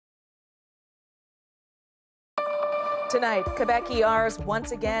Tonight, Quebec ERs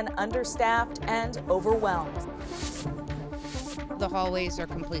once again understaffed and overwhelmed. The hallways are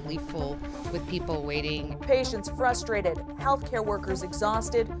completely full with people waiting. Patients frustrated, healthcare workers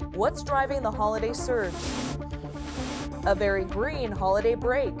exhausted. What's driving the holiday surge? A very green holiday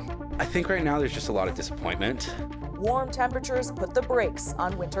break. I think right now there's just a lot of disappointment. Warm temperatures put the brakes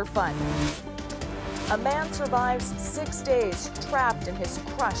on winter fun. A man survives 6 days trapped in his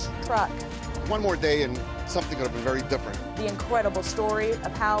crushed truck. One more day and something would have been very different. The incredible story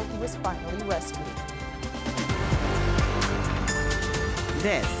of how he was finally rescued.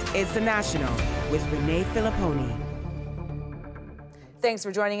 This is The National with Renee Filipponi. Thanks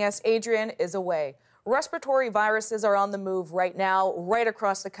for joining us. Adrian is away. Respiratory viruses are on the move right now, right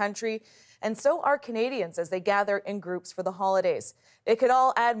across the country, and so are Canadians as they gather in groups for the holidays. It could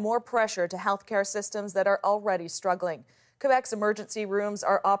all add more pressure to healthcare systems that are already struggling. Quebec's emergency rooms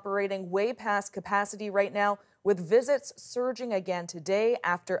are operating way past capacity right now, with visits surging again today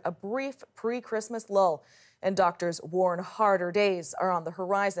after a brief pre-Christmas lull. And doctors warn harder days are on the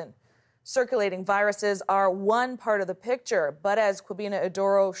horizon. Circulating viruses are one part of the picture, but as Quibina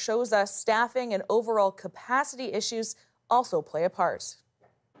Adoro shows us, staffing and overall capacity issues also play a part.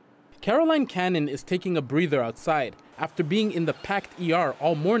 Caroline Cannon is taking a breather outside after being in the packed ER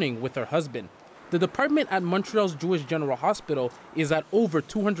all morning with her husband. The department at Montreal's Jewish General Hospital is at over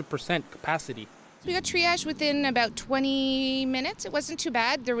 200% capacity. We got triage within about 20 minutes. It wasn't too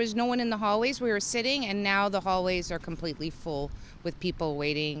bad. There was no one in the hallways. We were sitting, and now the hallways are completely full with people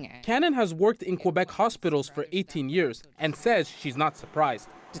waiting. Cannon has worked in Quebec hospitals for 18 years and says she's not surprised.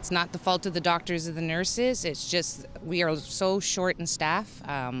 It's not the fault of the doctors or the nurses. It's just we are so short in staff.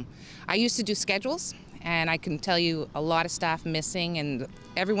 I used to do schedules, and I can tell you a lot of staff missing, and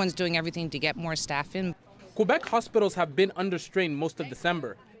everyone's doing everything to get more staff in. Quebec hospitals have been under strain most of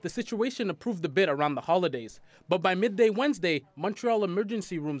December. The situation improved a bit around the holidays, but by midday Wednesday, Montreal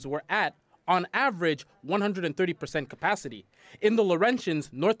emergency rooms were at, on average, 130% capacity. In the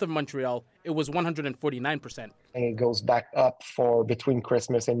Laurentians, north of Montreal, it was 149%. And it goes back up for between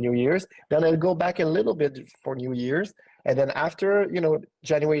Christmas and New Year's. Then it'll go back a little bit for New Year's. And then after,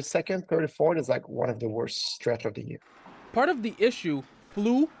 January 2nd, 3rd, 4th is like one of the worst stretch of the year. Part of the issue,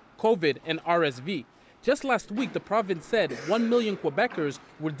 flu, COVID, and RSV. Just last week, the province said 1 million Quebecers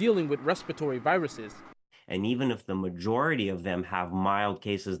were dealing with respiratory viruses. And even if the majority of them have mild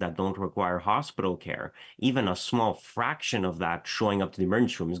cases that don't require hospital care, even a small fraction of that showing up to the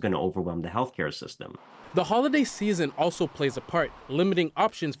emergency room is going to overwhelm the healthcare system. The holiday season also plays a part, limiting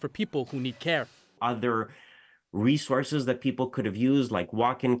options for people who need care. Other resources that people could have used, like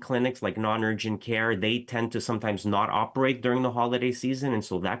walk-in clinics, like non-urgent care, they tend to sometimes not operate during the holiday season, and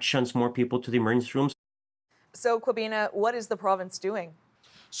so that shunts more people to the emergency rooms. So, Quibina, what is the province doing?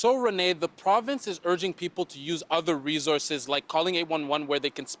 So, Renee, the province is urging people to use other resources like calling 811 where they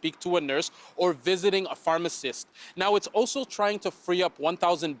can speak to a nurse or visiting a pharmacist. Now, it's also trying to free up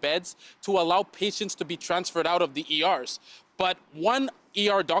 1,000 beds to allow patients to be transferred out of the ERs. But one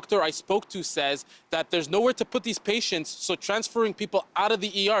ER doctor I spoke to says that there's nowhere to put these patients, so transferring people out of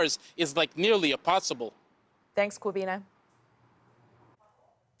the ERs is like nearly impossible. Thanks, Quibina.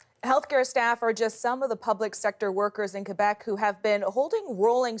 Healthcare staff are just some of the public sector workers in Quebec who have been holding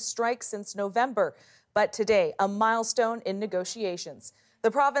rolling strikes since November. But today, a milestone in negotiations.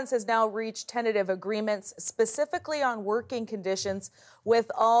 The province has now reached tentative agreements specifically on working conditions with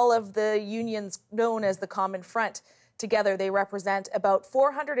all of the unions known as the Common Front. Together, they represent about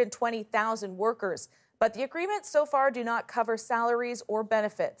 420,000 workers. But the agreements so far do not cover salaries or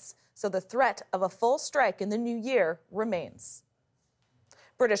benefits. So the threat of a full strike in the new year remains.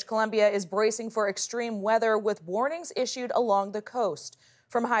 British Columbia is bracing for extreme weather with warnings issued along the coast.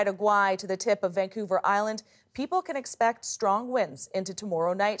 From Haida Gwaii to the tip of Vancouver Island, people can expect strong winds into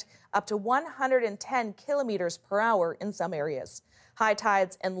tomorrow night, up to 110 kilometers per hour in some areas. High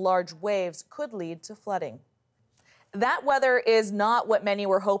tides and large waves could lead to flooding. That weather is not what many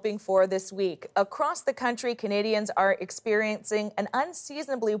were hoping for this week. Across the country, Canadians are experiencing an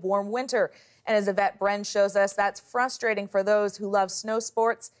unseasonably warm winter. And as Yvette Bren shows us, that's frustrating for those who love snow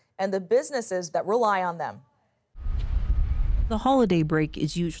sports and the businesses that rely on them. The holiday break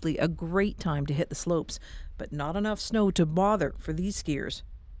is usually a great time to hit the slopes, but not enough snow to bother for these skiers.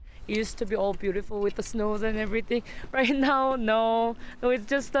 It used to be all beautiful with the snows and everything. Right now, no, it's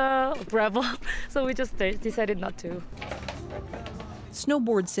just gravel. So we just decided not to.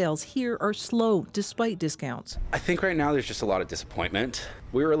 Snowboard sales here are slow despite discounts. I think right now there's just a lot of disappointment.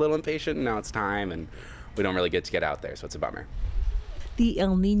 We were a little impatient, and now it's time, and we don't really get to get out there, so it's a bummer. The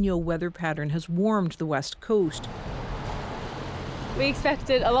El Nino weather pattern has warmed the west coast. We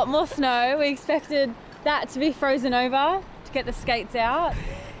expected a lot more snow. We expected that to be frozen over to get the skates out,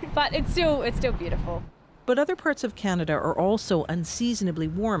 but it's still beautiful. But other parts of Canada are also unseasonably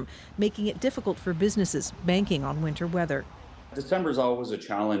warm, making it difficult for businesses banking on winter weather. December is always a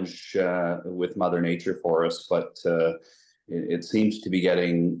challenge with Mother Nature for us, but it seems to be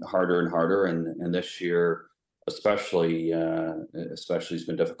getting harder and harder, and this year especially has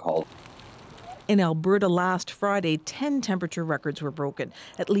been difficult. In Alberta last Friday, 10 temperature records were broken.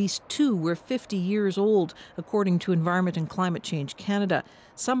 At least 2 were 50 years old, according to Environment and Climate Change Canada.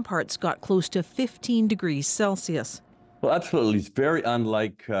 Some parts got close to 15 degrees Celsius. Well, absolutely. It's very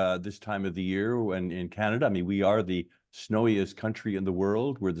unlike this time of the year when in Canada. I mean, we are the snowiest country in the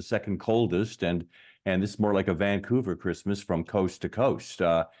world. We're the second coldest, and this is more like a Vancouver Christmas from coast to coast.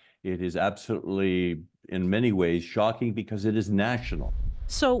 It is absolutely, in many ways, shocking because it is national.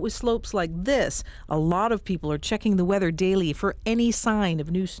 So with slopes like this, a lot of people are checking the weather daily for any sign of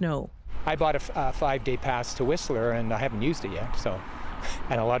new snow. I bought a 5-day pass to Whistler and I haven't used it yet,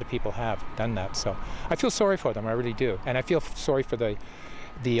 and a lot of people have done that. So I feel sorry for them, I really do. And I feel sorry for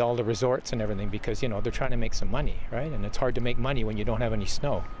all the resorts and everything because, they're trying to make some money, right? And it's hard to make money when you don't have any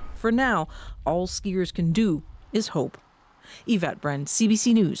snow. For now, all skiers can do is hope. Yvette Bren,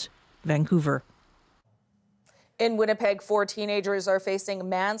 CBC News, Vancouver. In Winnipeg, 4 teenagers are facing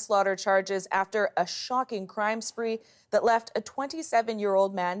manslaughter charges after a shocking crime spree that left a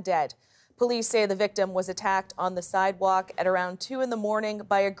 27-year-old man dead. Police say the victim was attacked on the sidewalk at around 2 in the morning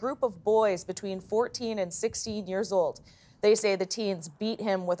by a group of boys between 14 and 16 years old. They say the teens beat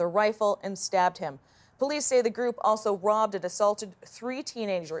him with a rifle and stabbed him. Police say the group also robbed and assaulted 3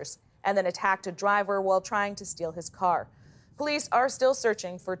 teenagers and then attacked a driver while trying to steal his car. Police are still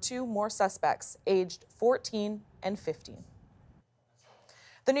searching for 2 more suspects, aged 14 and 15.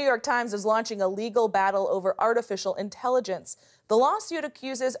 The New York Times is launching a legal battle over artificial intelligence. The lawsuit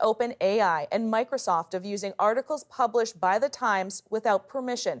accuses OpenAI and Microsoft of using articles published by the Times without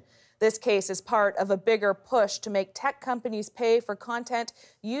permission. This case is part of a bigger push to make tech companies pay for content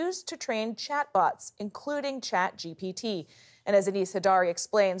used to train chatbots, including ChatGPT. And as Anis Hadari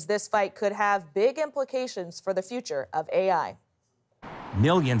explains, this fight could have big implications for the future of AI.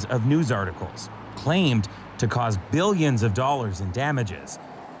 Millions of news articles claimed to cause billions of dollars in damages.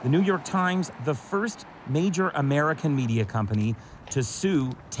 The New York Times, the first major American media company to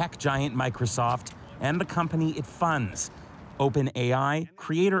sue tech giant Microsoft and the company it funds, OpenAI,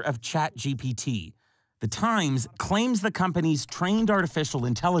 creator of ChatGPT. The Times claims the company's trained artificial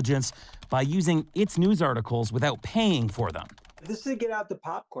intelligence by using its news articles without paying for them. This is a get out the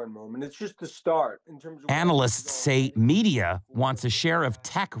popcorn moment. It's just the start in terms of... Analysts say media wants a share of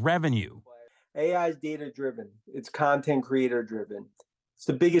tech revenue. AI is data-driven. It's content creator-driven. It's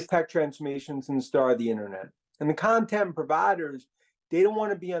the biggest tech transformation since the start of the internet. And the content providers, they don't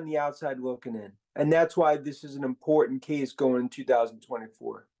want to be on the outside looking in. And that's why this is an important case going in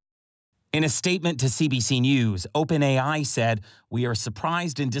 2024. In a statement to CBC News, OpenAI said, "We are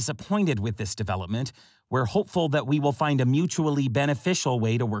surprised and disappointed with this development. We're hopeful that we will find a mutually beneficial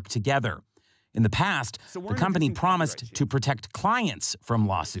way to work together." In the past, the company promised to protect clients from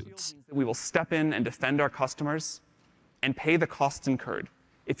lawsuits. We will step in and defend our customers and pay the costs incurred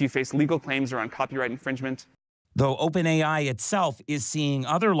if you face legal claims around copyright infringement. Though OpenAI itself is seeing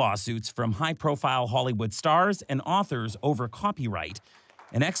other lawsuits from high-profile Hollywood stars and authors over copyright,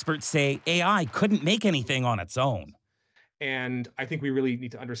 and experts say AI couldn't make anything on its own. And I think we really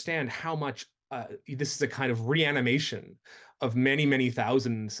need to understand how much this is a kind of reanimation of many, many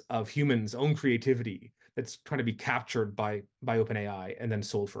thousands of humans' own creativity that's trying to be captured by OpenAI and then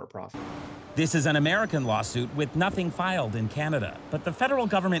sold for a profit. This is an American lawsuit with nothing filed in Canada, but the federal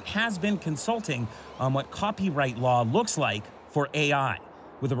government has been consulting on what copyright law looks like for AI,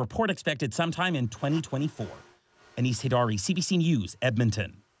 with a report expected sometime in 2024. Anis Hadari, CBC News,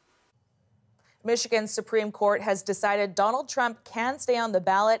 Edmonton. Michigan's Supreme Court has decided Donald Trump can stay on the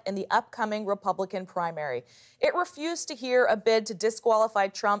ballot in the upcoming Republican primary. It refused to hear a bid to disqualify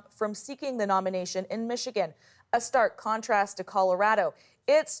Trump from seeking the nomination in Michigan, a stark contrast to Colorado.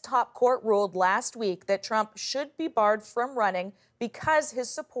 Its top court ruled last week that Trump should be barred from running because his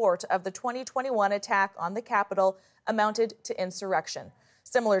support of the 2021 attack on the Capitol amounted to insurrection.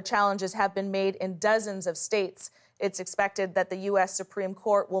 Similar challenges have been made in dozens of states. It's expected that the U.S. Supreme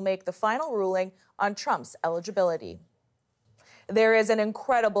Court will make the final ruling on Trump's eligibility. There is an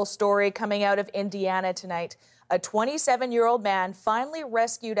incredible story coming out of Indiana tonight. A 27-year-old man finally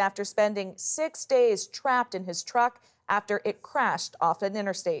rescued after spending 6 days trapped in his truck after it crashed off an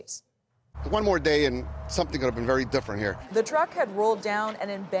interstate. One more day and something could have been very different here. The truck had rolled down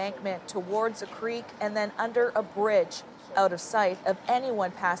an embankment towards a creek and then under a bridge, out of sight of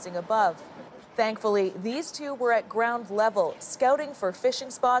anyone passing above. Thankfully, these two were at ground level, scouting for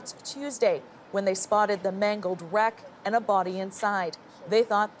fishing spots Tuesday when they spotted the mangled wreck and a body inside. They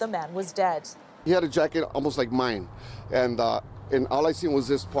thought the man was dead. He had a jacket almost like mine, and all I seen was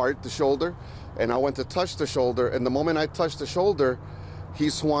this part, the shoulder, and I went to touch the shoulder, and the moment I touched the shoulder, he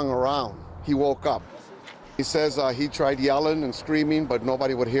swung around. He woke up. He says he tried yelling and screaming, but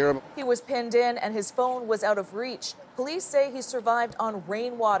nobody would hear him. He was pinned in and his phone was out of reach. Police say he survived on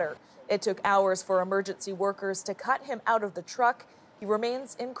rainwater. It took hours for emergency workers to cut him out of the truck. He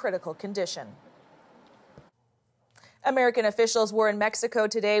remains in critical condition. American officials were in Mexico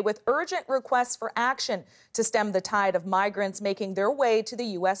today with urgent requests for action to stem the tide of migrants making their way to the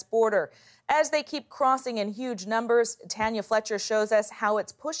U.S. border. As they keep crossing in huge numbers, Tanya Fletcher shows us how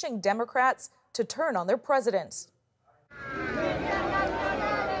it's pushing Democrats to turn on their president.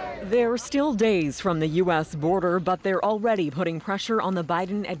 They're still days from the U.S. border, but they're already putting pressure on the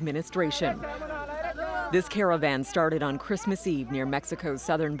Biden administration. This caravan started on Christmas Eve near Mexico's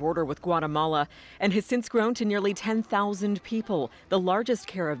southern border with Guatemala and has since grown to nearly 10,000 people, the largest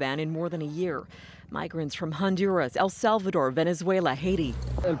caravan in more than a year. Migrants from Honduras, El Salvador, Venezuela, Haiti.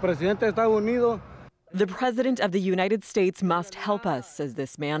 The President of the United States must help us, says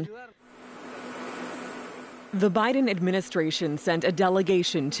this man. The Biden administration sent a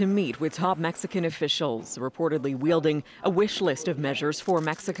delegation to meet with top Mexican officials, reportedly wielding a wish list of measures for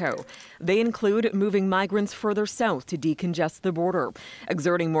Mexico. They include moving migrants further south to decongest the border,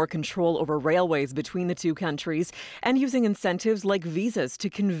 exerting more control over railways between the two countries, and using incentives like visas to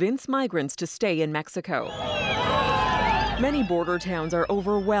convince migrants to stay in Mexico. Many border towns are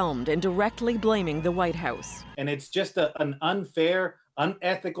overwhelmed and directly blaming the White House. And it's just an unfair,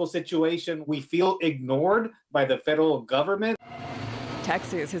 unethical situation. We feel ignored by the federal government.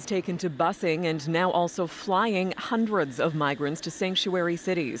 Texas has taken to busing and now also flying hundreds of migrants to sanctuary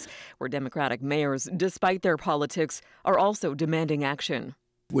cities, where Democratic mayors, despite their politics, are also demanding action.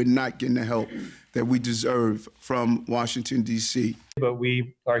 We're not getting the help that we deserve from Washington, D.C. But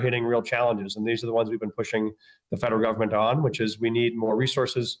we are hitting real challenges, and these are the ones we've been pushing the federal government on, which is we need more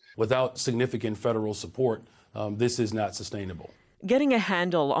resources. Without significant federal support, this is not sustainable. Getting a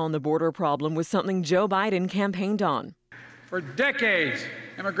handle on the border problem was something Joe Biden campaigned on. For decades,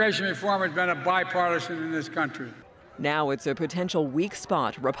 immigration reform has been a bipartisan in this country. Now it's a potential weak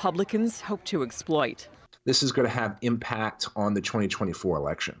spot Republicans hope to exploit. This is going to have impact on the 2024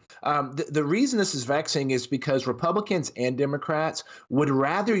 election. The reason this is vexing is because Republicans and Democrats would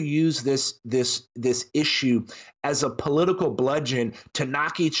rather use this issue as a political bludgeon to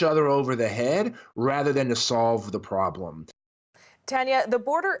knock each other over the head rather than to solve the problem. Tanya, the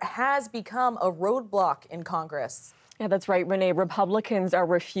border has become a roadblock in Congress. Yeah, that's right, Renee. Republicans are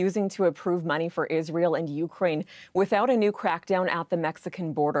refusing to approve money for Israel and Ukraine without a new crackdown at the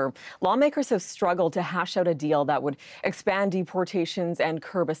Mexican border. Lawmakers have struggled to hash out a deal that would expand deportations and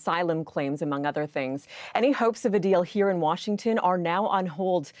curb asylum claims, among other things. Any hopes of a deal here in Washington are now on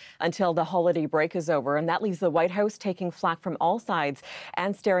hold until the holiday break is over, and that leaves the White House taking flack from all sides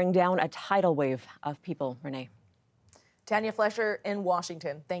and staring down a tidal wave of people. Renee. Tanya Fletcher in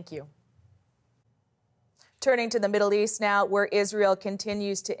Washington. Thank you. Turning to the Middle East now, where Israel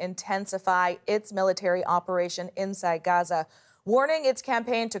continues to intensify its military operation inside Gaza, warning its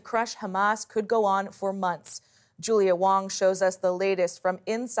campaign to crush Hamas could go on for months. Julia Wong shows us the latest from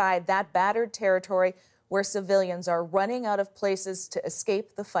inside that battered territory where civilians are running out of places to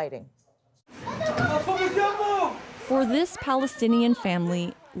escape the fighting. For this Palestinian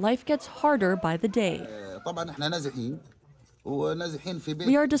family, life gets harder by the day.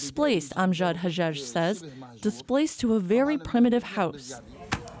 We are displaced, Amjad Hajjaj says, displaced to a very primitive house.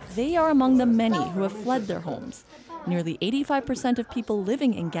 They are among the many who have fled their homes. Nearly 85% of people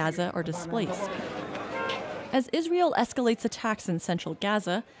living in Gaza are displaced. As Israel escalates attacks in central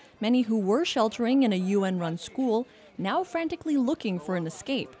Gaza, many who were sheltering in a UN-run school now frantically looking for an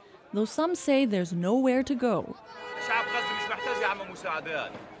escape, though some say there's nowhere to go.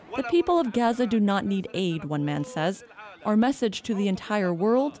 The people of Gaza do not need aid, one man says. Our message to the entire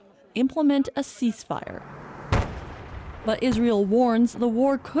world, implement a ceasefire. But Israel warns the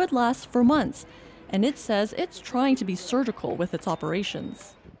war could last for months, and it says it's trying to be surgical with its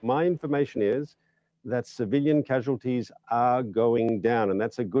operations. My information is that civilian casualties are going down, and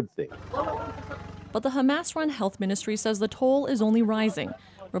that's a good thing. But the Hamas-run health ministry says the toll is only rising,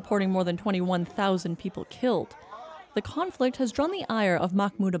 reporting more than 21,000 people killed. The conflict has drawn the ire of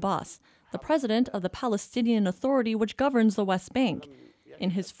Mahmoud Abbas, the president of the Palestinian Authority which governs the West Bank, in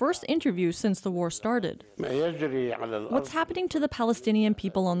his first interview since the war started. What's happening to the Palestinian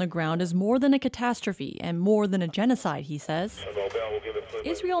people on the ground is more than a catastrophe and more than a genocide, he says.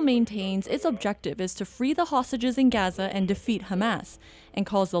 Israel maintains its objective is to free the hostages in Gaza and defeat Hamas, and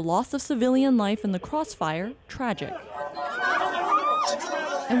calls the loss of civilian life in the crossfire tragic.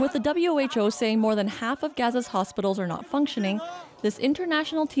 And with the WHO saying more than half of Gaza's hospitals are not functioning, this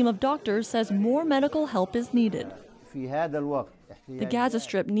international team of doctors says more medical help is needed. The Gaza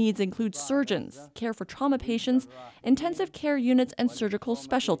Strip needs include surgeons, care for trauma patients, intensive care units, and surgical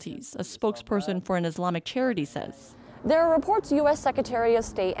specialties, a spokesperson for an Islamic charity says. There are reports U.S. Secretary of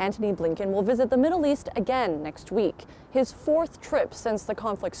State Antony Blinken will visit the Middle East again next week, his 4th trip since the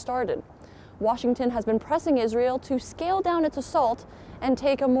conflict started. Washington has been pressing Israel to scale down its assault and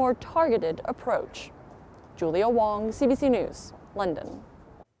take a more targeted approach. Julia Wong, CBC News, London.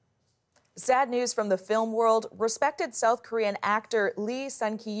 Sad news from the film world. Respected South Korean actor Lee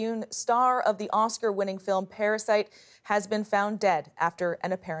Sun-kyun, star of the Oscar-winning film Parasite, has been found dead after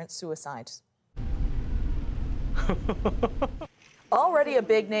an apparent suicide. Already a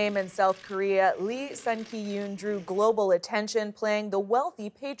big name in South Korea, Lee Sun-kyun drew global attention playing the wealthy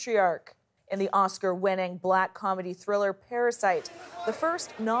patriarch in the Oscar-winning black comedy thriller Parasite, the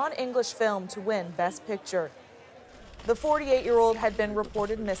first non-English film to win Best Picture. The 48-year-old had been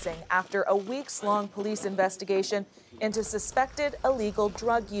reported missing after a weeks-long police investigation into suspected illegal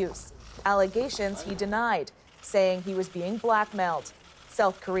drug use. Allegations he denied, saying he was being blackmailed.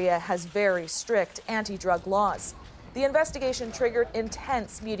 South Korea has very strict anti-drug laws. The investigation triggered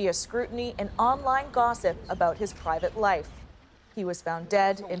intense media scrutiny and online gossip about his private life. He was found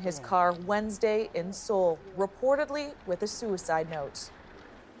dead in his car Wednesday in Seoul, reportedly with a suicide note.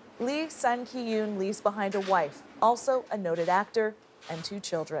 Lee Sun-kyun leaves behind a wife, also a noted actor, and 2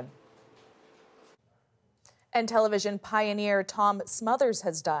 children. And television pioneer Tom Smothers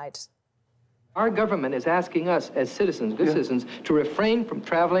has died. Our government is asking us as citizens, good citizens, to refrain from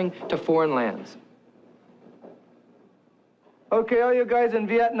traveling to foreign lands. Okay, all you guys in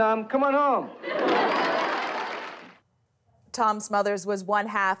Vietnam, come on home. Tom Smothers was one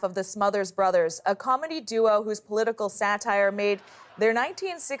half of the Smothers Brothers, a comedy duo whose political satire made their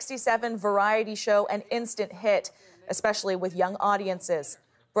 1967 variety show an instant hit, especially with young audiences.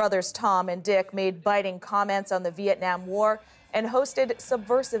 Brothers Tom and Dick made biting comments on the Vietnam War and hosted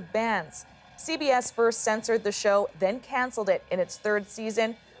subversive bands. CBS first censored the show, then canceled it in its 3rd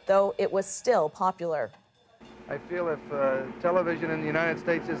season, though it was still popular. I feel if television in the United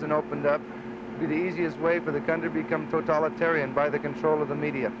States isn't opened up, it'd be the easiest way for the country to become totalitarian by the control of the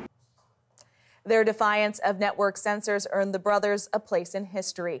media. Their defiance of network censors earned the brothers a place in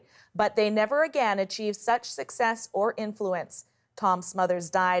history, but they never again achieved such success or influence. Tom Smothers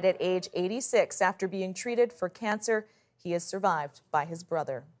died at age 86 after being treated for cancer. He is survived by his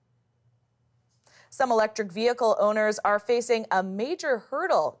brother. Some electric vehicle owners are facing a major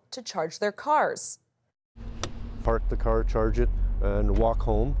hurdle to charge their cars. Park the car, charge it, and walk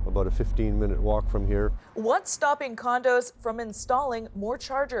home, about a 15-minute walk from here. What's stopping condos from installing more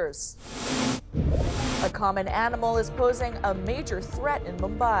chargers? A common animal is posing a major threat in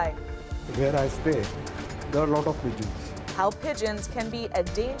Mumbai. Where I stay, there are a lot of pigeons. How pigeons can be a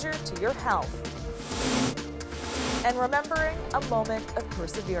danger to your health. And remembering a moment of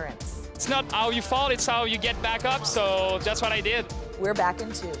perseverance. It's not how you fall, it's how you get back up, so that's what I did. We're back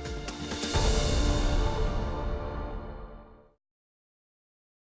in 2.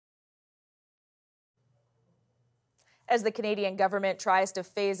 As the Canadian government tries to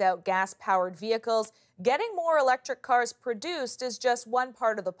phase out gas-powered vehicles, getting more electric cars produced is just one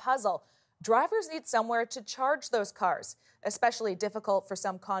part of the puzzle. Drivers need somewhere to charge those cars, especially difficult for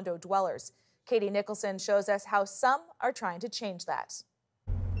some condo dwellers. Katie Nicholson shows us how some are trying to change that.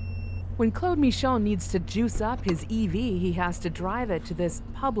 When Claude Michon needs to juice up his EV, he has to drive it to this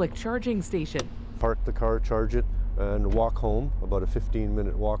public charging station. Park the car, charge it, and walk home, about a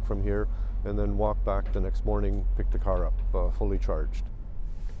 15-minute walk from here, and then walk back the next morning, pick the car up, fully charged.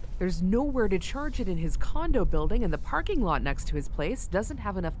 There's nowhere to charge it in his condo building, and the parking lot next to his place doesn't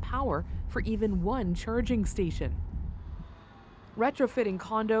have enough power for even one charging station. Retrofitting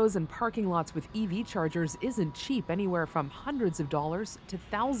condos and parking lots with EV chargers isn't cheap, anywhere from hundreds of dollars to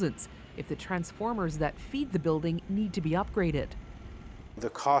thousands, if the transformers that feed the building need to be upgraded. The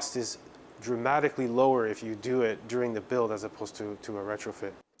cost is dramatically lower if you do it during the build as opposed to a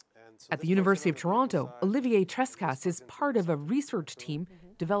retrofit. At the University of Toronto, Olivier Trescas is part of a research team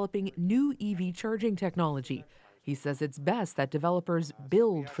developing new EV charging technology. He says it's best that developers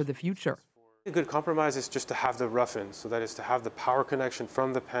build for the future. A good compromise is just to have the rough-in, so that is to have the power connection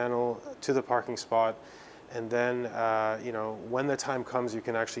from the panel to the parking spot, and then, when the time comes, you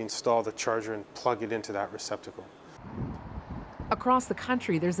can actually install the charger and plug it into that receptacle. Across the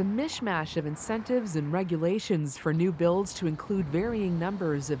country, there's a mishmash of incentives and regulations for new builds to include varying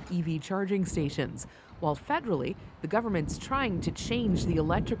numbers of EV charging stations. While federally, the government's trying to change the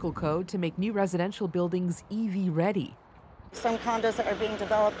electrical code to make new residential buildings EV ready. Some condos that are being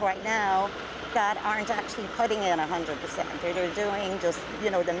developed right now that aren't actually putting in 100%. They're doing just,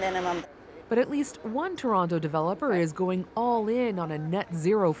 the minimum. But at least one Toronto developer is going all in on a net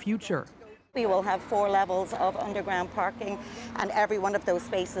zero future. We will have 4 levels of underground parking, and every one of those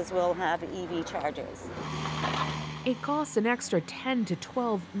spaces will have EV chargers. It costs an extra $10 to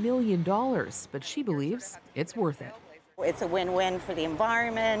 $12 million, but she believes it's worth it. It's a win-win for the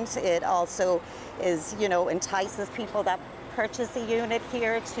environment. It also is, entices people that purchase a unit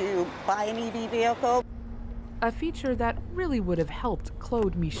here to buy an EV vehicle. A feature that really would have helped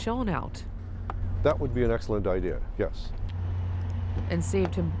Claude Michon out. That would be an excellent idea, yes. And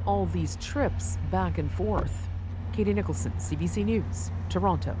saved him all these trips back and forth. Katie Nicholson, CBC News,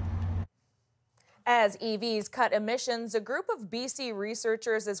 Toronto. As EVs cut emissions, a group of BC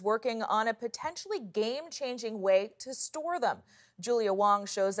researchers is working on a potentially game-changing way to store them. Julia Wong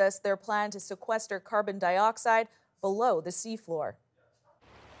shows us their plan to sequester carbon dioxide below the seafloor.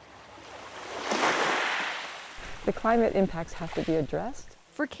 The climate impacts have to be addressed.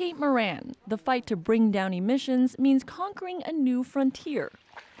 For Kate Moran, the fight to bring down emissions means conquering a new frontier,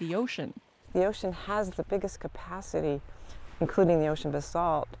 the ocean. The ocean has the biggest capacity, including the ocean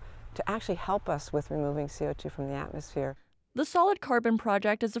basalt, to actually help us with removing CO2 from the atmosphere. The Solid Carbon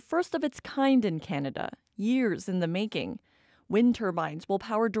Project is the first of its kind in Canada, years in the making. Wind turbines will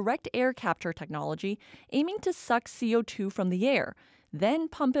power direct air capture technology, aiming to suck CO2 from the air, then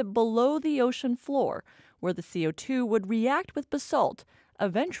pump it below the ocean floor, where the CO2 would react with basalt,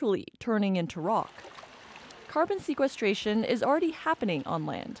 eventually turning into rock. Carbon sequestration is already happening on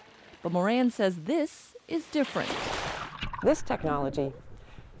land, but Moran says this is different. This technology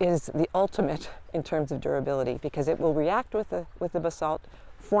is the ultimate in terms of durability because it will react with the basalt,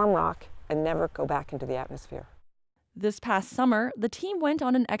 form rock, and never go back into the atmosphere. This past summer, the team went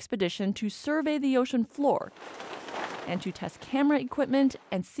on an expedition to survey the ocean floor and to test camera equipment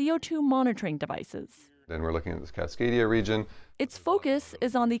and CO2 monitoring devices. And we're looking at this Cascadia region. Its focus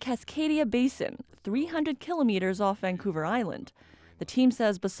is on the Cascadia Basin, 300 kilometers off Vancouver Island. The team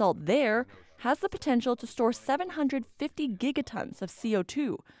says basalt there has the potential to store 750 gigatons of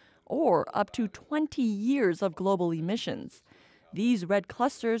CO2, or up to 20 years of global emissions. These red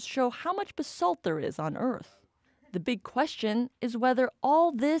clusters show how much basalt there is on Earth. The big question is whether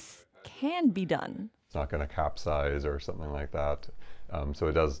all this can be done. It's not going to capsize or something like that. So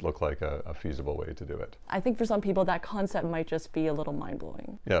it does look like a feasible way to do it. I think for some people that concept might just be a little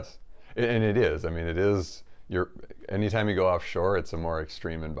mind-blowing. Yes, and it is. I mean, it is. Anytime you go offshore, it's a more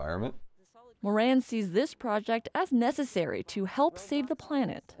extreme environment. Moran sees this project as necessary to help save the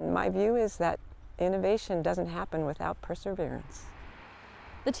planet. My view is that innovation doesn't happen without perseverance.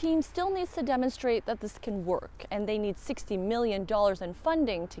 The team still needs to demonstrate that this can work, and they need $60 million in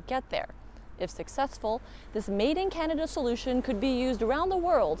funding to get there. If successful, this made-in-Canada solution could be used around the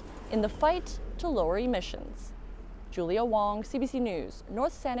world in the fight to lower emissions. Julia Wong, CBC News,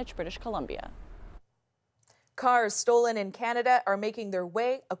 North Saanich, British Columbia. Cars stolen in Canada are making their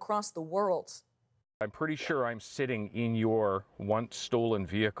way across the world. I'm pretty sure I'm sitting in your once stolen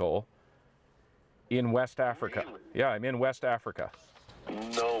vehicle in West Africa. Really? Yeah, I'm in West Africa.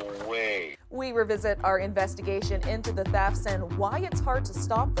 No way. We revisit our investigation into the thefts and why it's hard to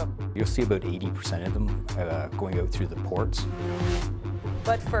stop them. You'll see about 80% of them going out through the ports.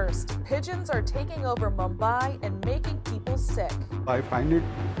 But first, pigeons are taking over Mumbai and making people sick. I find it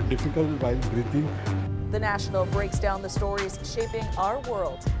difficult while breathing. The National breaks down the stories shaping our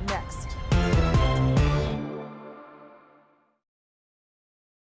world next.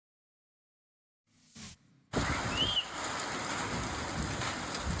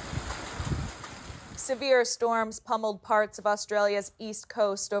 Severe storms pummeled parts of Australia's east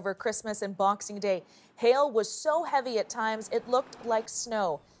coast over Christmas and Boxing Day. Hail was so heavy at times it looked like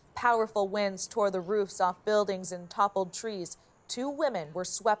snow. Powerful winds tore the roofs off buildings and toppled trees. 2 women were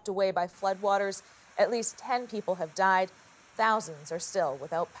swept away by floodwaters. At least 10 people have died. Thousands are still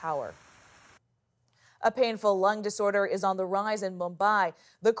without power. A painful lung disorder is on the rise in Mumbai.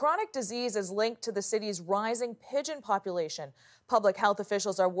 The chronic disease is linked to the city's rising pigeon population. Public health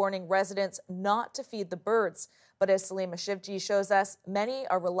officials are warning residents not to feed the birds. But as Salima Shivji shows us, many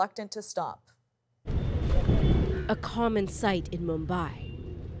are reluctant to stop. A common sight in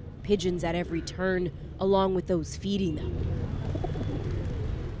Mumbai. Pigeons at every turn, along with those feeding them.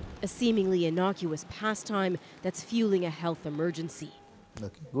 A seemingly innocuous pastime that's fueling a health emergency.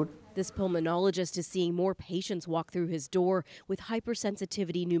 Okay, good. This pulmonologist is seeing more patients walk through his door with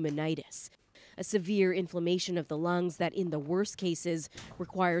hypersensitivity pneumonitis, a severe inflammation of the lungs that in the worst cases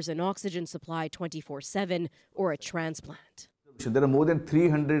requires an oxygen supply 24/7 or a transplant. So there are more than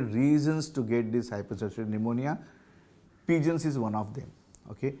 300 reasons to get this hypersensitive pneumonia. Pigeons is one of them.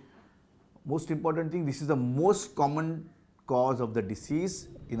 Okay. Most important thing, this is the most common cause of the disease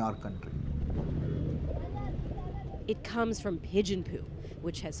in our country. It comes from pigeon poo,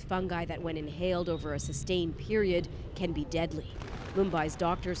 which has fungi that when inhaled over a sustained period can be deadly. Mumbai's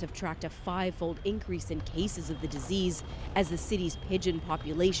doctors have tracked a 5-fold increase in cases of the disease as the city's pigeon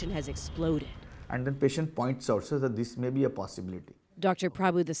population has exploded. And then patient points out so that this may be a possibility. Dr.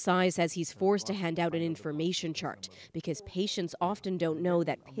 Prabhu Desai says he's forced to hand out an information chart because patients often don't know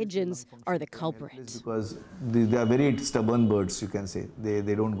that pigeons are the culprit. Because they are very stubborn birds, you can say.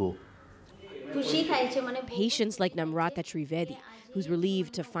 They don't go. Patients like Namrata Trivedi, who's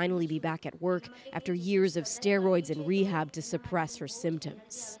relieved to finally be back at work after years of steroids and rehab to suppress her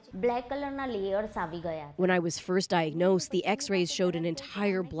symptoms. When I was first diagnosed, the x-rays showed an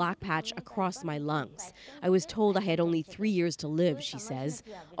entire black patch across my lungs. I was told I had only 3 years to live, she says,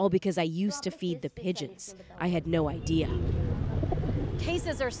 all because I used to feed the pigeons. I had no idea.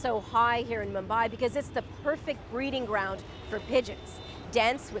 Cases are so high here in Mumbai because it's the perfect breeding ground for pigeons.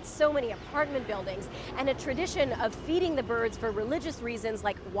 Dense with so many apartment buildings and a tradition of feeding the birds for religious reasons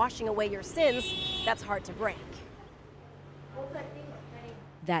like washing away your sins, that's hard to break.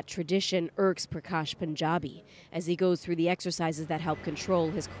 That tradition irks Prakash Punjabi as he goes through the exercises that help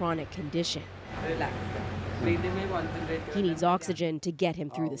control his chronic condition. He needs oxygen to get him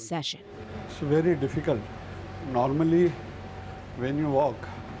through the session. It's very difficult. Normally, when you walk,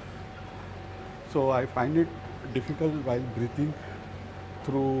 so I find it difficult while breathing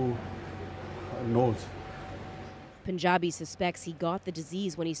through nose. Punjabi suspects he got the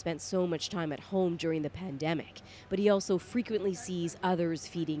disease when he spent so much time at home during the pandemic, but he also frequently sees others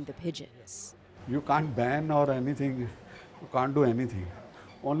feeding the pigeons. You can't ban or anything, you can't do anything.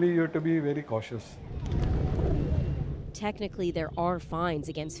 Only you have to be very cautious. Technically, there are fines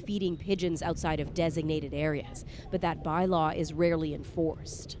against feeding pigeons outside of designated areas, but that bylaw is rarely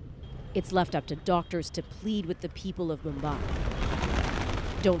enforced. It's left up to doctors to plead with the people of Mumbai.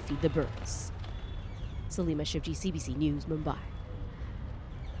 Don't feed the birds. Salima Shivji, CBC News, Mumbai.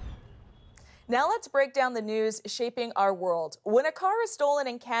 Now let's break down the news shaping our world. When a car is stolen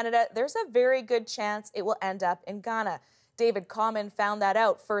in Canada, there's a very good chance it will end up in Ghana. David Common found that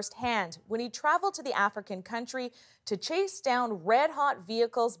out firsthand when he traveled to the African country to chase down red-hot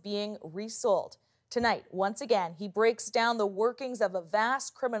vehicles being resold. Tonight, once again, he breaks down the workings of a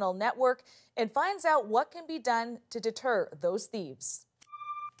vast criminal network and finds out what can be done to deter those thieves.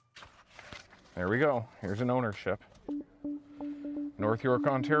 There we go. Here's an ownership. North York,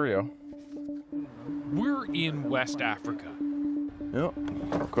 Ontario. We're in West Africa. Yep.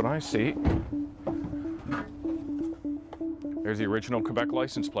 What could I see? There's the original Quebec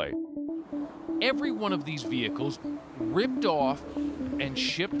license plate. Every one of these vehicles ripped off and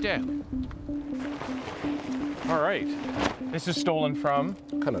shipped out. All right. This is stolen from?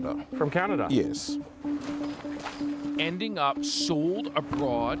 Canada. From Canada? Yes. Ending up sold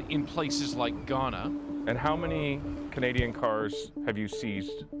abroad in places like Ghana. And how many Canadian cars have you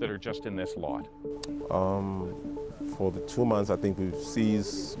seized that are just in this lot? For the 2 months, I think we've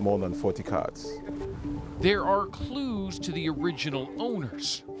seized more than 40 cars. There are clues to the original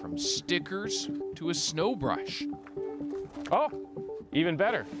owners, from stickers to a snow brush. Oh, even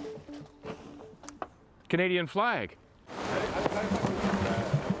better. Canadian flag.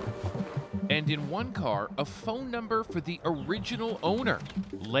 And in one car, a phone number for the original owner,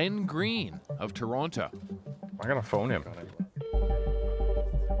 Len Green of Toronto. I'm gonna phone him.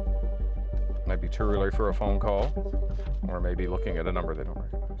 Might be too early for a phone call, or maybe looking at a number they don't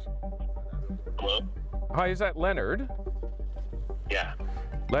recognize. Hello? Hi, is that Leonard? Yeah.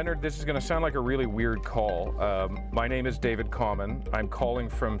 Leonard, this is gonna sound like a really weird call. My name is David Common. I'm calling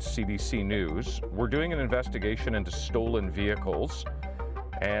from CBC News. We're doing an investigation into stolen vehicles,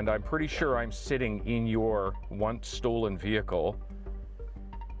 and I'm pretty sure I'm sitting in your once stolen vehicle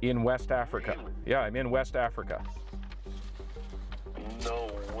in West Africa. Yeah, I'm in West Africa.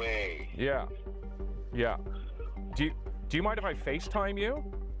 No way. Yeah. Yeah. Do you mind if I FaceTime you?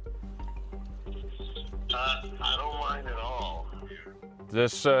 I don't mind at all.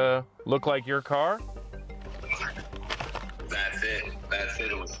 Does this look like your car? That's it. That's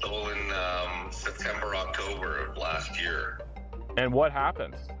it. It was stolen September, October of last year. And what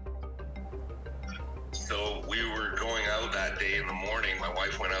happened? So we were going out that day in the morning. My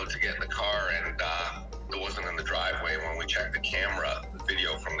wife went out to get in the car, and it wasn't in the driveway. When we checked the camera,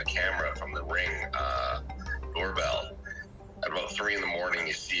 video from the camera from the Ring doorbell. At about 3 in the morning,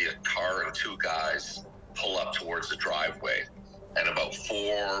 you see a car and 2 guys pull up towards the driveway. And about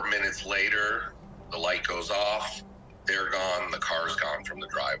 4 minutes later, the light goes off, they're gone, the car's gone from the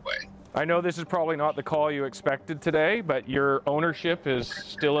driveway. I know this is probably not the call you expected today, but your ownership is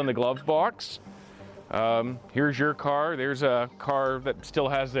still in the glove box. Here's your car. There's a car that still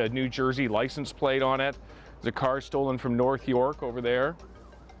has a New Jersey license plate on it. There's a car stolen from North York over there.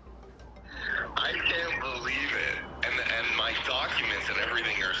 I can't believe it. And my documents and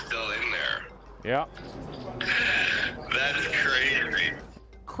everything are still in there. Yeah. That is crazy.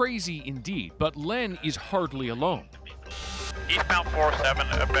 Crazy indeed, but Len is hardly alone. Eastbound 47,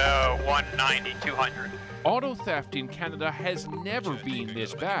 about 190, 200. Auto theft in Canada has never been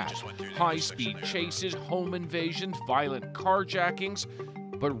this bad. High-speed chases, home invasions, violent carjackings,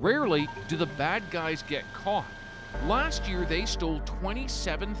 but rarely do the bad guys get caught. Last year, they stole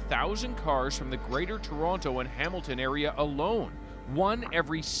 27,000 cars from the Greater Toronto and Hamilton area alone, one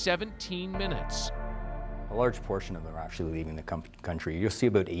every 17 minutes. A large portion of them are actually leaving the country. You'll see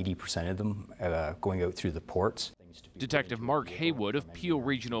about 80% of them going out through the ports. Detective Mark Haywood of Peel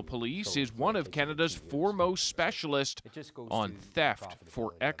Regional Police is one of Canada's foremost specialists on theft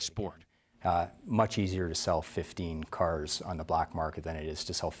for export. Much easier to sell 15 cars on the black market than it is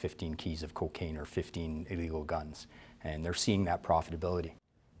to sell 15 keys of cocaine or 15 illegal guns. And they're seeing that profitability.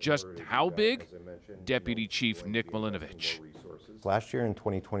 Just how big? Deputy Chief Nick Milinovich. Last year in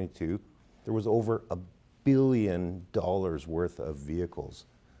 2022, there was over $1 billion worth of vehicles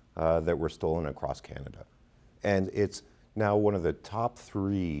that were stolen across Canada. And it's now one of the top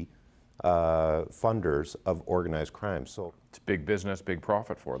 3 funders of organized crime. So it's big business, big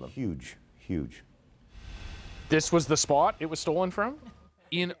profit for them. Huge, huge. This was the spot it was stolen from?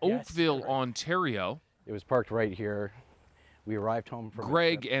 In Oakville, Ontario. It was parked right here. We arrived home from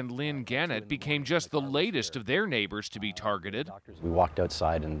Greg and Lynn Gannett became just the latest of their neighbors to be targeted. We walked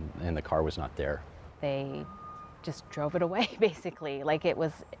outside and the car was not there. They just drove it away, basically. Like it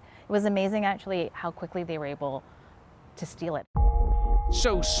was amazing, actually, how quickly they were able to steal it.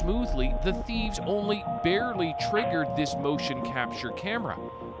 So smoothly, the thieves only barely triggered this motion capture camera.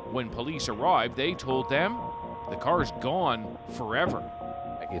 When police arrived, they told them the car's gone forever.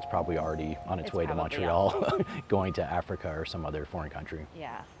 It's probably already on its way to Montreal, going to Africa or some other foreign country.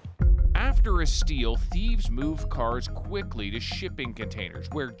 Yeah. After a steal, thieves move cars quickly to shipping containers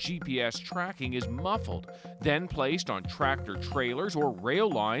where GPS tracking is muffled, then placed on tractor trailers or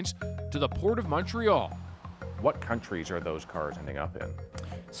rail lines to the Port of Montreal. What countries are those cars ending up in?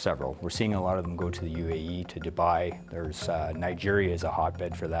 Several. We're seeing a lot of them go to the UAE, to Dubai. There's Nigeria is a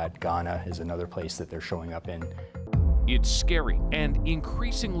hotbed for that. Ghana is another place that they're showing up in. It's scary and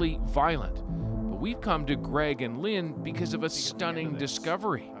increasingly violent. But we've come to Greg and Lynn because of a stunning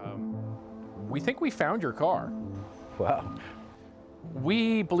discovery. We think we found your car. Wow.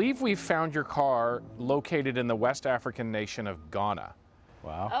 We believe we've found your car located in the West African nation of Ghana.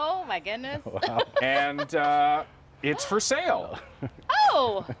 Wow. Oh my goodness. Wow. And it's for sale.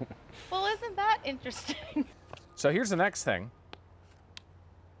 Oh, well, isn't that interesting? So here's the next thing.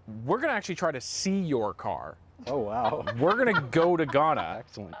 We're gonna actually try to see your car. Oh, wow. We're gonna go to Ghana.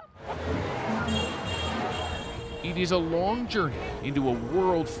 Excellent. It is a long journey into a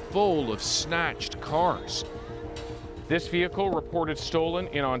world full of snatched cars. This vehicle reported stolen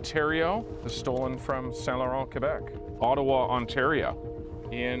in Ontario, stolen from Saint Laurent, Quebec. Ottawa, Ontario.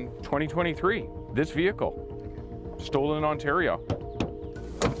 In 2023, this vehicle, stolen in Ontario.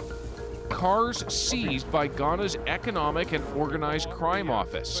 Cars seized by Ghana's Economic and Organized Crime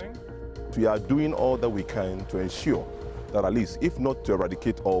Office. We are doing all that we can to ensure that at least, if not to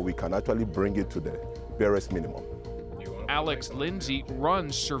eradicate all, we can actually bring it to the barest minimum. Alex Lindsay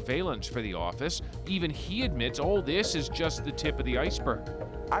runs surveillance for the office. Even he admits all this is just the tip of the iceberg.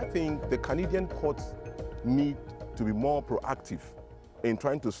 I think the Canadian courts need to be more proactive in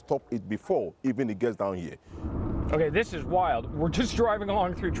trying to stop it before even it gets down here. Okay, this is wild. We're just driving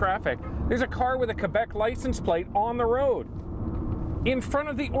along through traffic. There's a car with a Quebec license plate on the road in front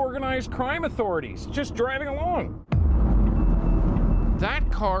of the organized crime authorities, just driving along.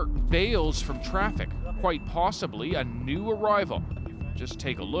 That car bails from traffic, quite possibly a new arrival. Just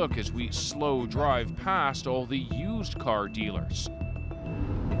take a look as we slow drive past all the used car dealers.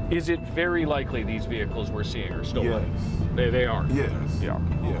 Is it very likely these vehicles we're seeing are stolen? Yes. They are? Yes. Yeah.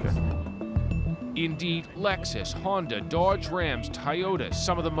 Yes. Okay. Indeed, Lexus, Honda, Dodge Rams, Toyota,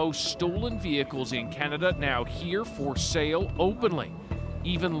 some of the most stolen vehicles in Canada now here for sale openly.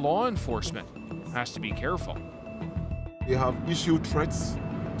 Even law enforcement has to be careful. They have issued threats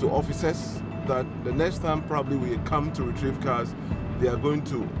to officers that the next time probably we come to retrieve cars, they are going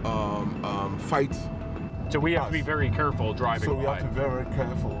to fight. So we have to be very careful driving So we by. have to be very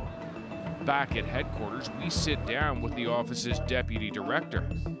careful. Back at headquarters, we sit down with the office's deputy director.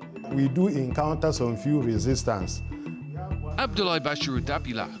 We do encounter some few resistance. Abdoulaye Bashirou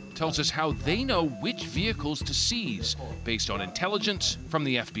Dapila tells us how they know which vehicles to seize based on intelligence from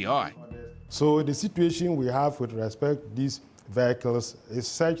the FBI. So the situation we have with respect to these vehicles is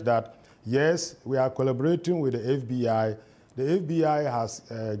such that, yes, we are collaborating with the FBI. The FBI has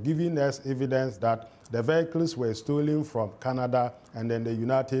given us evidence that the vehicles were stolen from Canada and then the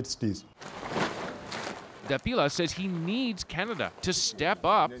United States. Dapila says he needs Canada to step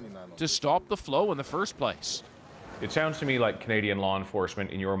up to stop the flow in the first place. It sounds to me like Canadian law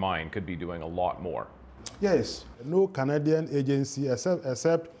enforcement, in your mind, could be doing a lot more. Yes, no Canadian agency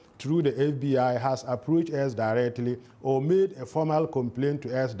except through the FBI has approached us directly or made a formal complaint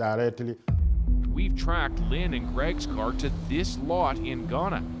to us directly. We've tracked Lynn and Greg's car to this lot in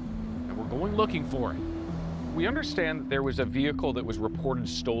Ghana, and we're going looking for it. We understand that there was a vehicle that was reported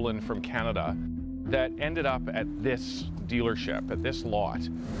stolen from Canada that ended up at this dealership, at this lot.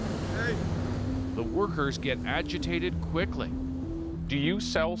 Hey. The workers get agitated quickly. Do you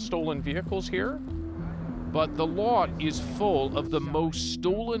sell stolen vehicles here? But the lot is full of the most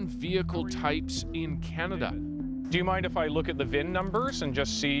stolen vehicle types in Canada. Do you mind if I look at the VIN numbers and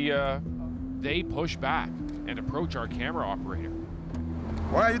just see? They push back and approach our camera operator.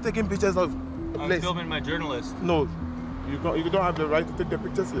 Why are you taking pictures of I'm filming my journalist. No, you don't have the right to take the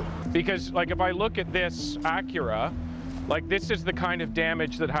pictures here. Because, like, if I look at this Acura, like, this is the kind of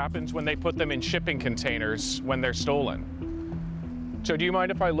damage that happens when they put them in shipping containers when they're stolen. So do you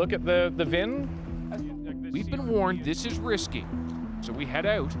mind if I look at the VIN? We've been warned this is risky, so we head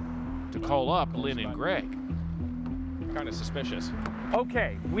out to call up Lynn and Greg. Kind of suspicious.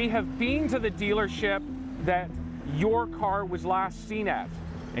 Okay, we have been to the dealership that your car was last seen at.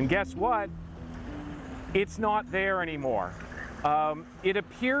 And guess what? It's not there anymore. It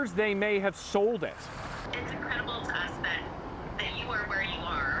appears they may have sold it. It's incredible to us that you are where you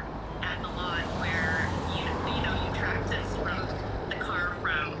are at the lot where you tracked us from the car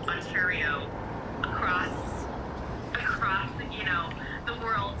from Ontario across the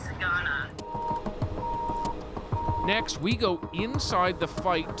world to Ghana. Next, we go inside the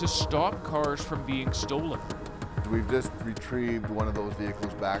fight to stop cars from being stolen. We've just retrieved one of those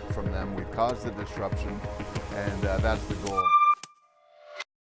vehicles back from them. We've caused the disruption, and that's the goal.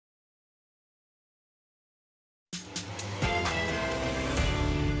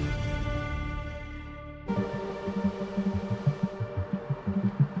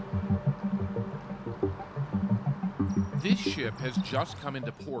 This ship has just come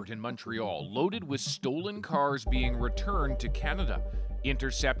into port in Montreal, loaded with stolen cars being returned to Canada,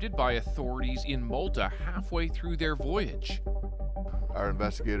 intercepted by authorities in Malta halfway through their voyage. Our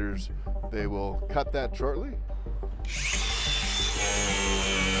investigators, they will cut that shortly.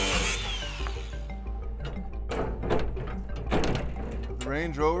 The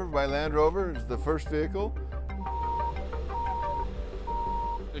Range Rover by Land Rover is the first vehicle.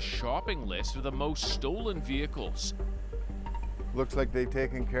 A shopping list of the most stolen vehicles. Looks like they've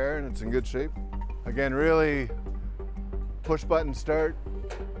taken care and it's in good shape. Again, really push button start,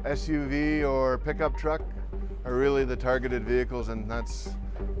 SUV or pickup truck are really the targeted vehicles, and that's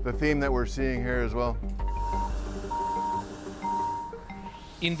the theme that we're seeing here as well.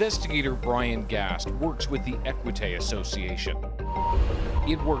 Investigator Brian Gast works with the Equite Association.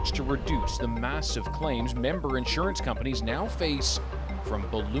 It works to reduce the massive claims member insurance companies now face from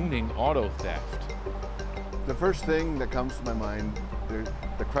ballooning auto theft. The first thing that comes to my mind,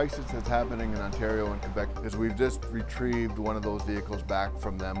 the crisis that's happening in Ontario and Quebec, is we've just retrieved one of those vehicles back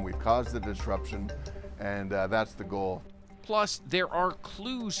from them. We've caused the disruption, and that's the goal. Plus, there are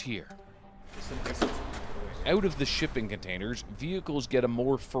clues here. Out of the shipping containers, vehicles get a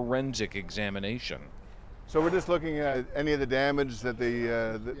more forensic examination. So we're just looking at any of the damage that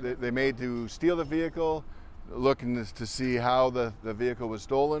they made to steal the vehicle, looking to see how the vehicle was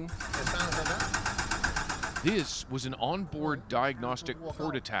stolen. This was an onboard diagnostic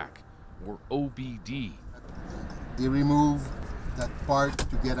port attack, or OBD. They remove that part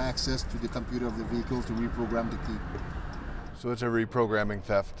to get access to the computer of the vehicle to reprogram the key. So it's a reprogramming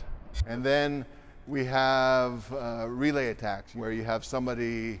theft. And then we have relay attacks, where you have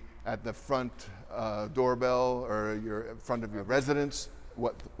somebody at the front doorbell or in front of your residence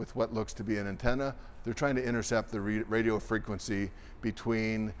with what looks to be an antenna. They're trying to intercept the radio frequency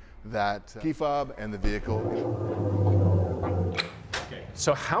between that key fob and the vehicle. Okay.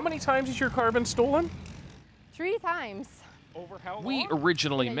 So how many times has your car been stolen? 3 times. Over how long? We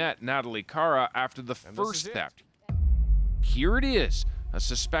originally met Natalie Cara after the first theft. Here it is, a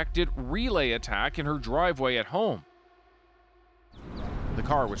suspected relay attack in her driveway at home. The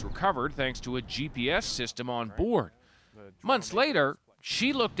car was recovered thanks to a GPS system on board. Months later,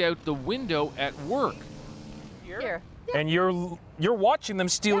 she looked out the window at work. Here. And you're watching them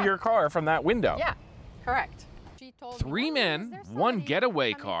steal your car from that window. Yeah, correct. She told 3 men, 1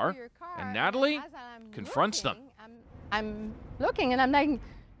 getaway car, and Natalie confronts them. I'm looking and I'm like,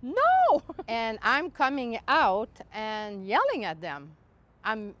 no! And I'm coming out and yelling at them.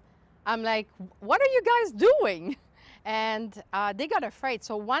 I'm like, what are you guys doing? And they got afraid.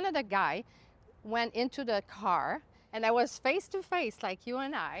 So one of the guy went into the car, and I was face to face, like you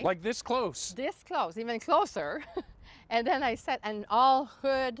and I. Like this close. This close, even closer. And then I said, and all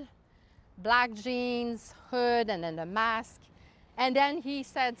hood, black jeans, hood, and then the mask. And then he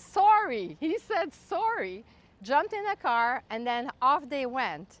said, sorry. He said, sorry, jumped in the car, and then off they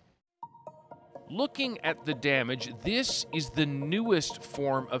went. Looking at the damage, this is the newest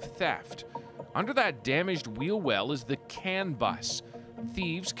form of theft. Under that damaged wheel well is the CAN bus.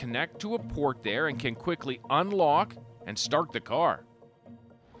 Thieves connect to a port there and can quickly unlock and start the car.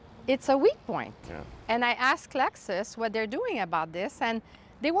 It's a weak point. Yeah. And I asked Lexus what they're doing about this, and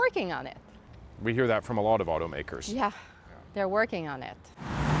they're working on it. We hear that from a lot of automakers. Yeah, they're working on it.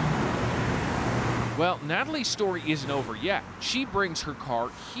 Well, Natalie's story isn't over yet. She brings her car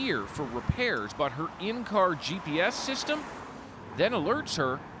here for repairs, but her in-car GPS system then alerts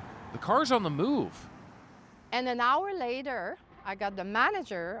her the car's on the move. And an hour later, I got the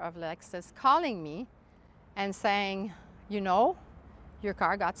manager of Lexus calling me and saying, you know, your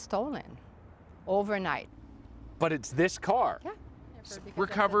car got stolen overnight. But it's this car. Yeah.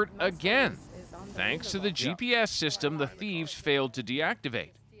 Recovered again. Thanks to the GPS system the thieves failed to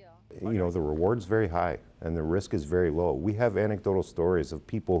deactivate. You know, the reward's very high and the risk is very low. We have anecdotal stories of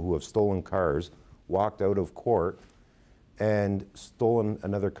people who have stolen cars, walked out of court, and stolen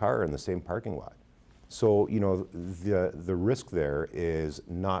another car in the same parking lot. So, you know, the risk there is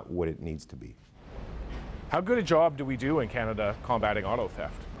not what it needs to be. How good a job do we do in Canada combating auto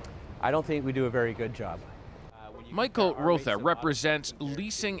theft? I don't think we do a very good job. Michael Rotha represents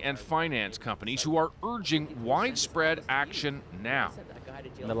leasing and finance companies who are urging widespread action now.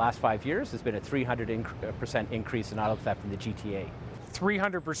 In the last 5 years, there's been a 300% increase in auto theft in the GTA.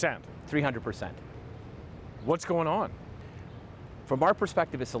 300%? 300%. What's going on? From our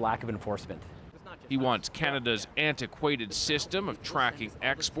perspective, it's a lack of enforcement. He wants Canada's antiquated system of tracking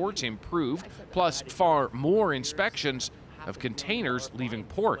exports improved, plus far more inspections of containers leaving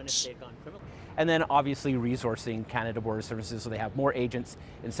ports. And then obviously resourcing Canada Border Services so they have more agents.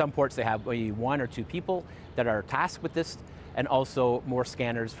 In some ports they have maybe 1 or 2 people that are tasked with this, and also more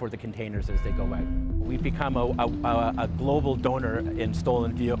scanners for the containers as they go out. We've become a global donor in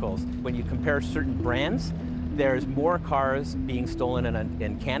stolen vehicles. When you compare certain brands, there's more cars being stolen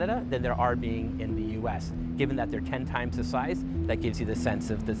in Canada than there are being in the US. Given that they're 10 times the size, that gives you the sense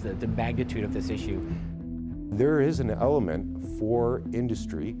of the magnitude of this issue. There is an element for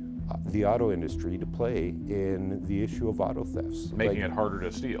industry, the auto industry, to play in the issue of auto thefts. Making it harder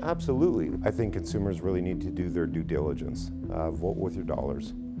to steal. Absolutely. I think consumers really need to do their due diligence. Vote with your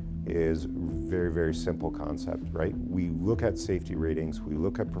dollars is a very, very simple concept, right? We look at safety ratings, we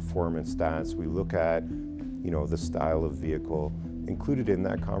look at performance stats, we look at, you know, the style of vehicle. Included in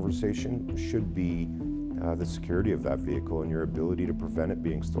that conversation should be the security of that vehicle and your ability to prevent it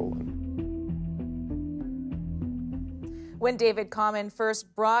being stolen. When David Common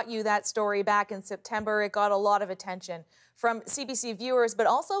first brought you that story back in September, it got a lot of attention from CBC viewers, but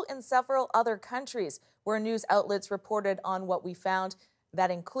also in several other countries where news outlets reported on what we found. That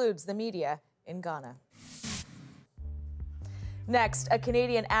includes the media in Ghana. Next, a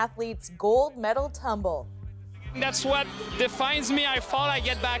Canadian athlete's gold medal tumble. That's what defines me. I fall, I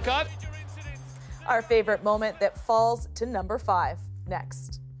get back up. Our favorite moment that falls to number 5.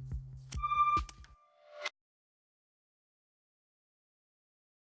 Next.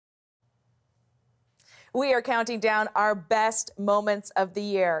 We are counting down our best moments of the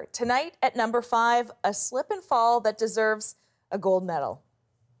year. Tonight at number 5, a slip and fall that deserves a gold medal.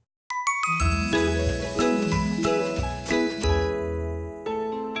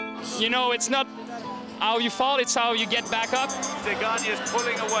 You know, it's not how you fall, it's how you get back up. The Ghanaian's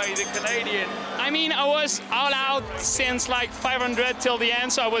pulling away, the Canadian. I mean, I was all out since like 500 till the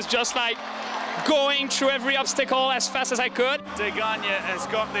end, so I was just like going through every obstacle as fast as I could. De Gagna has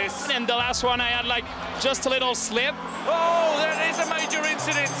got this. And the last one I had like just a little slip. Oh, there is a major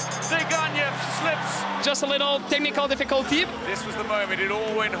incident. De Gagna slips. Just a little technical difficulty. This was the moment. It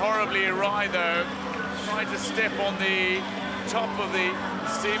all went horribly awry though. Tried to step on the top of the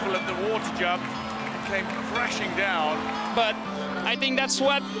steeple of the water jump. came crashing down. But I think that's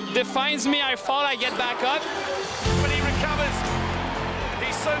what defines me. I fall, I get back up. But he recovers.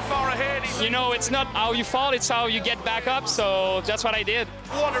 He's so far ahead. You know, it's not how you fall, it's how you get back up, so that's what I did.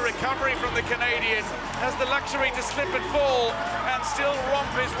 What a recovery from the Canadian. Has the luxury to slip and fall and still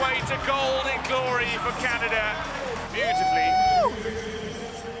romp his way to gold in glory for Canada. Beautifully.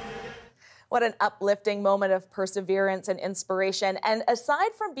 What an uplifting moment of perseverance and inspiration. And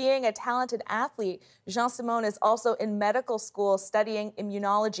aside from being a talented athlete, Jean-Simon is also in medical school studying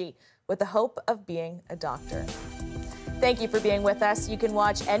immunology with the hope of being a doctor. Thank you for being with us. You can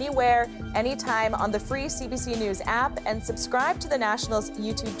watch anywhere, anytime on the free CBC News app and subscribe to the National's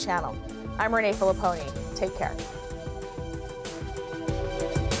YouTube channel. I'm Renee Filipponi. Take care.